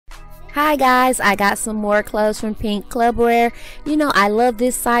Hi guys, I got some more clothes from Pink Clubwear. You know, I love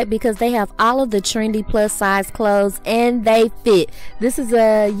this site because they have all of the trendy plus size clothes and they fit. This is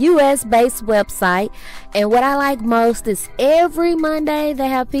a US based website, and what I like most is every Monday they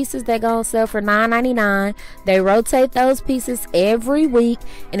have pieces that go on sale for $9.99. They rotate those pieces every week,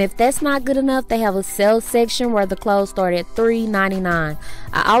 and if that's not good enough, they have a sale section where the clothes start at $3.99.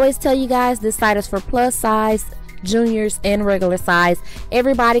 I always tell you guys this site is for plus size, juniors, and regular size.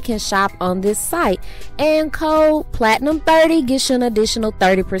 Everybody can shop on this site, and code PLATINUM30 gets you an additional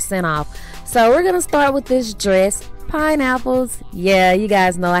 30% off. So we're gonna start with this dress, pineapples. Yeah, you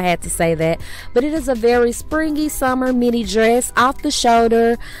guys know I had to say that, but it is a very springy summer mini dress, off the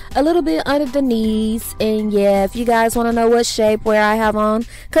shoulder, a little bit under the knees. And yeah, if you guys want to know what shapewear I have on,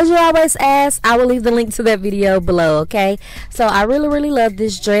 because you always ask, I will leave the link to that video below. Okay, so I really love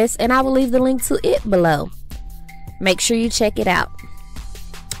this dress, and I will leave the link to it below. Make sure you check it out.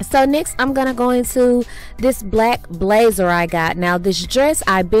 So next I'm gonna go into this black blazer I got. Now this dress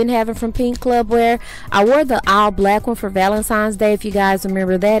I've been having from Pink Clubwear. I wore the all black one for Valentine's Day, if you guys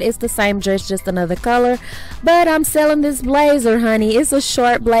remember that. It's the same dress, just another color, but I'm selling this blazer, honey. It's a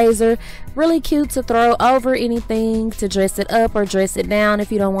short blazer, really cute to throw over anything, to dress it up or dress it down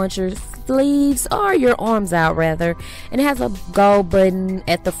if you don't want your sleeves or your arms out rather. And it has a gold button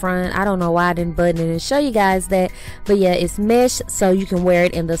at the front. I don't know why I didn't button it and show you guys that, but yeah, it's mesh, so you can wear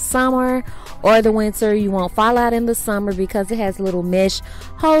it in the summer or the winter. You won't fall out in the summer because it has little mesh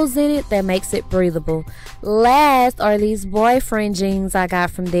holes in it that makes it breathable. Last are these boyfriend jeans I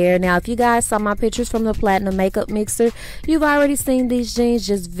got from there. Now if you guys saw my pictures from the Platinum makeup mixer, you've already seen these jeans.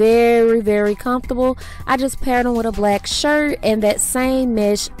 Just very comfortable. I just paired them with a black shirt and that same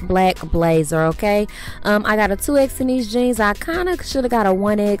mesh black blazer. Okay, I got a 2X in these jeans. I kind of should have got a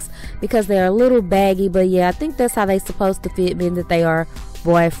 1X because they're a little baggy, but yeah, I think that's how they supposed to fit, being that they are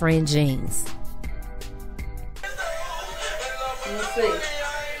boyfriend jeans. Let's see.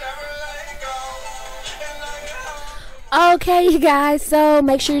 Okay, you guys, so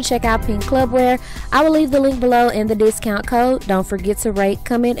make sure you check out Pink Clubwear. I will leave the link below and the discount code. Don't forget to rate,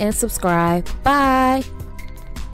 comment, and subscribe. Bye.